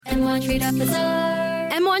M1 Trade Up Bazaar.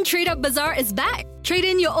 M1 Trade Up Bazaar is back. Trade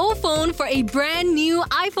in your old phone for a brand new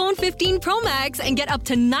iPhone 15 Pro Max and get up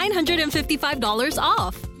to $955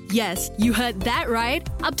 off. Yes, you heard that right.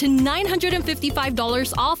 Up to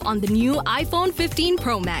 $955 off on the new iPhone 15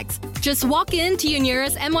 Pro Max. Just walk in to your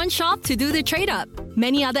nearest M1 shop to do the trade-up.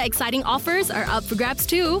 Many other exciting offers are up for grabs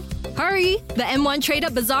too. Hurry! The M1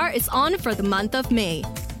 Trade-Up Bazaar is on for the month of May.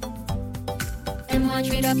 M1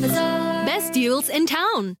 Trade-Up Bazaar. Best deals in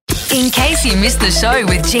town. In case you missed the show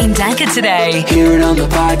with Gene Danker today, hear it on the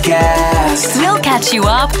podcast. We'll catch you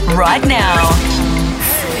up right now.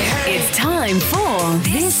 It's time for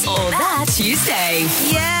This or That Tuesday.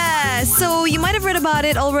 Yeah, so you might have read about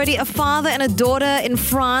it already. A father and a daughter in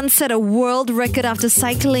France set a world record after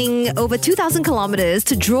cycling over 2,000 kilometers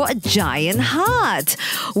to draw a giant heart.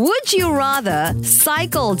 Would you rather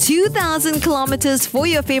cycle 2,000 kilometers for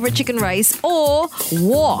your favorite chicken rice or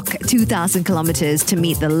walk 2,000 kilometers to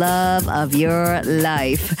meet the love of your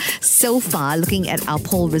life? So far, looking at our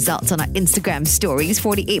poll results on our Instagram stories,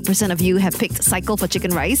 48% of you have picked cycle for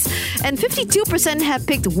chicken rice and 52% have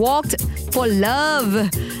picked walked for love.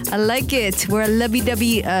 I like it. We're a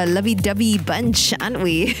lovey-dovey bunch, aren't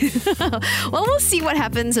we? Well, we'll see what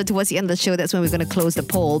happens towards the end of the show. That's when we're going to close the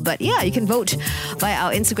poll. But yeah, you can vote by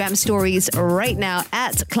our Instagram stories right now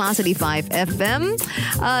at Class85FM.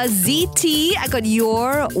 ZT, I got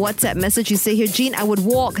your WhatsApp message. You say here, Gene, I would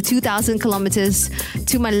walk 2,000 kilometers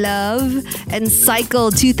to my love and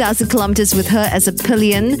cycle 2,000 kilometers with her as a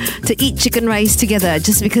pillion to eat chicken rice together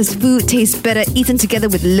just because food tastes better eaten together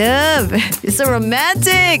with love. It's so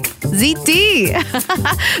romantic. ZT.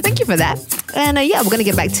 Thank you for that. And yeah, we're going to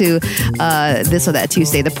get back to This or That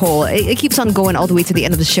Tuesday, the poll. It keeps on going all the way to the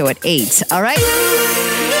end of the show at 8. All right?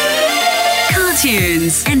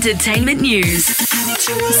 Cartunes, entertainment news.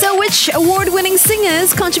 So which award-winning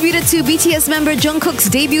singers contributed to BTS member Jungkook's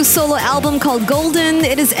debut solo album called Golden?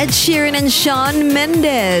 It is Ed Sheeran and Shawn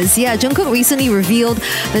Mendes. Yeah, Jungkook recently revealed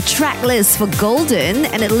the track list for Golden,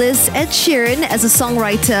 and it lists Ed Sheeran as a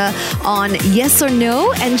songwriter on Yes or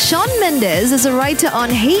No and Shawn Mendes as a writer on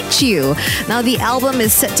Hate You. Now, the album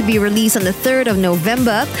is set to be released on the 3rd of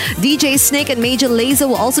November. DJ Snake and Major Lazer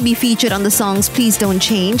will also be featured on the songs Please Don't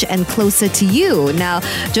Change and Closer to You. Now,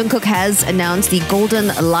 Jungkook has announced the Golden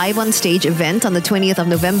Live on Stage event on the 20th of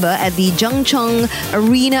November at the Jungchung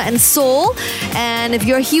Arena in Seoul. And if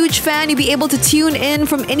you're a huge fan, you'll be able to tune in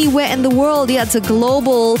from anywhere in the world. Yeah, it's a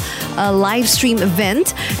global live stream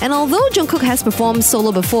event. And although Jungkook has performed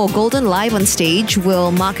solo before, Golden Live on Stage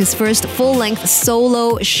will mark his first full-length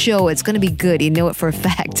solo show. It's going to be good. You know it for a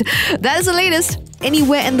fact. That is the latest.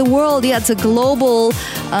 Anywhere in the world. Yeah, it's a global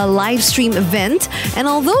live stream event. And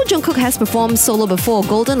although Jungkook has performed solo before,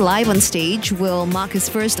 Golden Live on Stage will mark his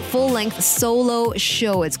first full-length solo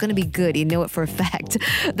show. It's going to be good. You know it for a fact.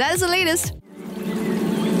 That is the latest.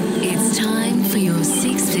 It's time for your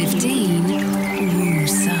 6:15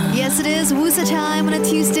 Woosa. Yes, it is Woosa time on a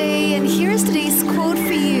Tuesday. And here's today's quote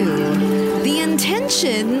for you. The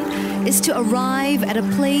intention is to arrive at a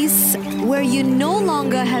place where you no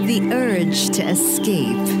longer have the urge to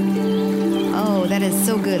escape. Oh, that is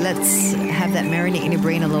so good. Let's have that marinate in your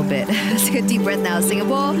brain a little bit. Let's take a deep breath now,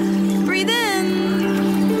 Singapore. Breathe in.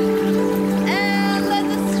 And let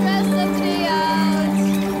the stress of today out.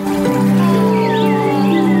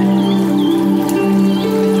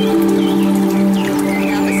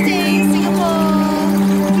 Namaste, Singapore.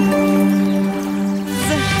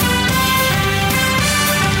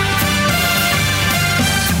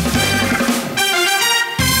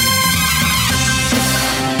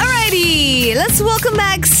 Let's welcome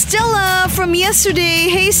back Stella from yesterday.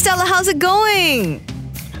 Hey Stella, how's it going?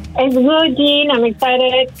 It's good, Jean. I'm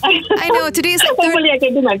excited. I know, today is like Hopefully I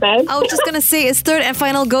can do my best. I was just going to say, it's third and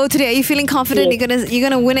final go today. Are you feeling confident you're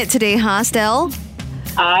gonna win it today, huh, Stell?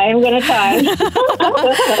 I'm going to try.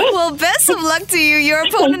 Well, best of luck to you. Your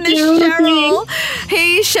opponent is Cheryl.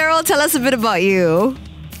 Hey Cheryl, tell us a bit about you.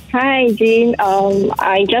 Hi, Jean.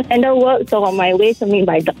 I just ended work, so on my way to meet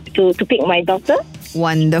my to pick my doctor.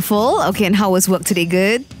 Wonderful. Okay, and how was work today?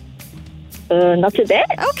 Good? Not too bad.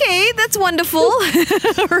 Okay, that's wonderful.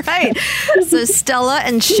 Right. So Stella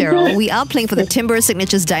and Cheryl, we are playing for the Timber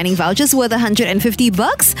Signatures dining vouchers worth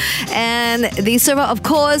 $150. And they serve out, of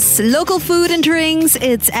course, local food and drinks.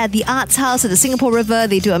 It's at the Arts House at the Singapore River.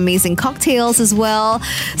 They do amazing cocktails as well.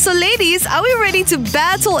 So ladies, are we ready to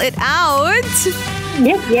battle it out?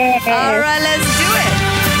 Yes. All right, let's do it.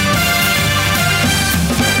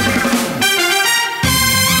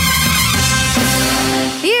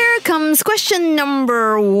 Here comes question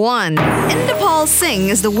number 1. Indapal Singh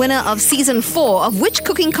is the winner of season 4 of which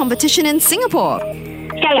cooking competition in Singapore?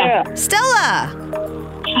 Stella. Stella.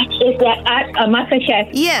 is at MasterChef.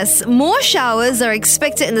 Yes, more showers are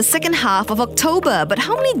expected in the second half of October. But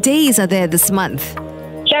how many days are there this month?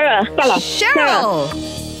 Cheryl. Cheryl!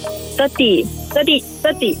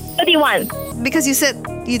 31. Because you said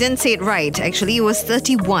you didn't say it right, actually. It was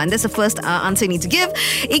 31. That's the first answer you need to give.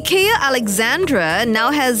 IKEA Alexandra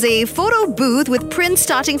now has a photo booth with prints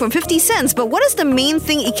starting from 50 cents. But what is the main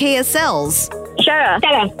thing IKEA sells?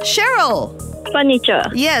 Cheryl! Furniture.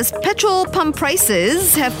 Yes, petrol pump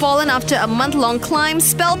prices have fallen after a month-long climb.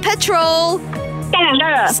 Spell petrol.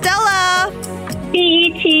 Stella.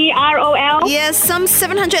 PETROL. Yes, some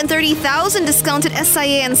 730,000 discounted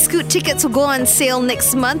SIA and Scoot tickets will go on sale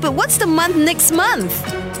next month. But what's the month next month?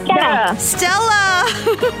 Stella.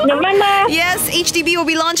 November. Yes, HDB will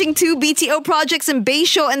be launching 2 BTO projects in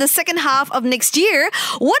Bayshore in the second half of next year.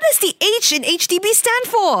 What does the H in HDB stand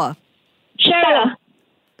for?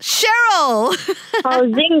 Cheryl.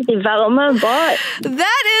 Housing Development Board.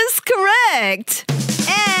 That is correct.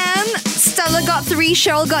 And Stella got 3,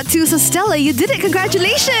 Cheryl got 2. So Stella, you did it.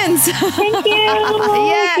 Congratulations. Thank you.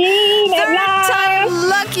 Yeah. Jean, Third time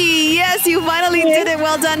lucky. Yes, you finally did it.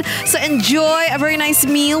 Well done. So enjoy a very nice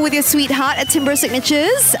meal with your sweetheart at Timber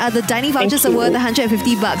Signatures. The dining vouchers are worth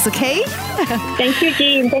 $150, okay? Thank you,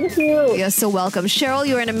 Jean. Thank you. You're so welcome. Cheryl,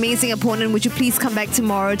 you're an amazing opponent. Would you please come back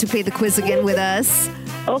tomorrow to play the quiz again with us?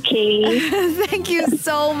 Okay. Thank you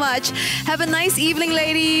so much. Have a nice evening,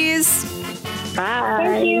 ladies. Bye.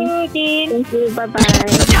 Thank you, Jean. Thank you. Bye-bye.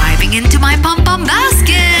 Diving into my pom-pom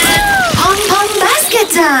basket. Pom-pom basket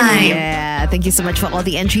time. Yeah, thank you so much for all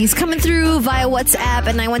the entries coming through via WhatsApp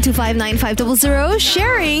at 91259500,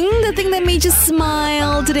 sharing the thing that made you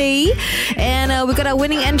smile today. And we got our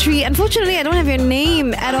winning entry. Unfortunately, I don't have your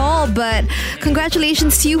name at all, but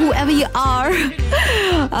congratulations to you, whoever you are,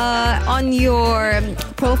 on your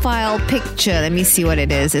profile picture. Let me see what it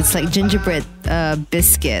is. It's like gingerbread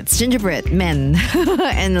biscuits, gingerbread men,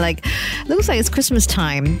 and like looks like it's Christmas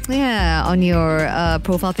time. Yeah, on your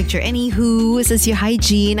profile picture. Anywho, it says your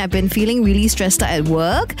hygiene. I've been feeling really stressed out at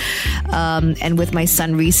work, and with my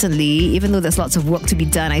son recently. Even though there's lots of work to be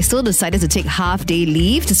done, I still decided to take half-day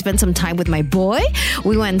leave to spend some time with my boy.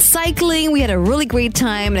 We went cycling. We had a really great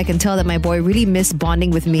time, and I can tell that my boy really missed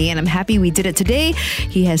bonding with me, and I'm happy we did it today.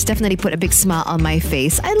 He has definitely put a big smile on my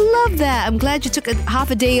face. I love that. I'm glad you took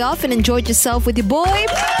half a day off and enjoyed yourself with your boy.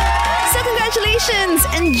 So congratulations.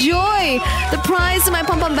 Enjoy the prize in my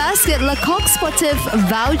pom-pom basket, Le Coq Sportif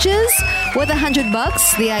vouchers worth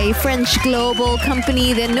 $100. They are a French global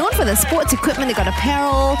company. They're known for their sports equipment. They got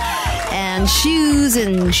apparel and shoes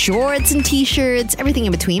and shorts and t-shirts, everything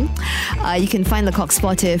in between. You can find Le Coq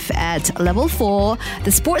Sportif at level 4,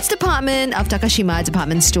 the sports department of Takashima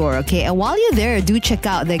department store. Okay, and while you're there, do check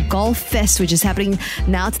out their Golf Fest, which is happening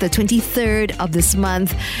now to the 23rd of this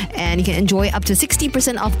month, and you can enjoy up to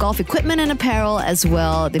 60% off golf equipment and apparel as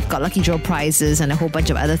well. They've got lucky draw prizes and a whole bunch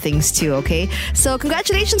of other things too. Okay, so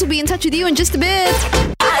congratulations. We'll be in touch with you in just a bit.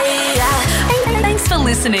 Thanks for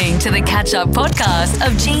listening to the Catch Up podcast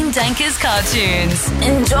of Gene Danker's Cartunes.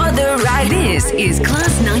 Enjoy the ride. This is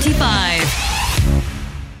Class 95.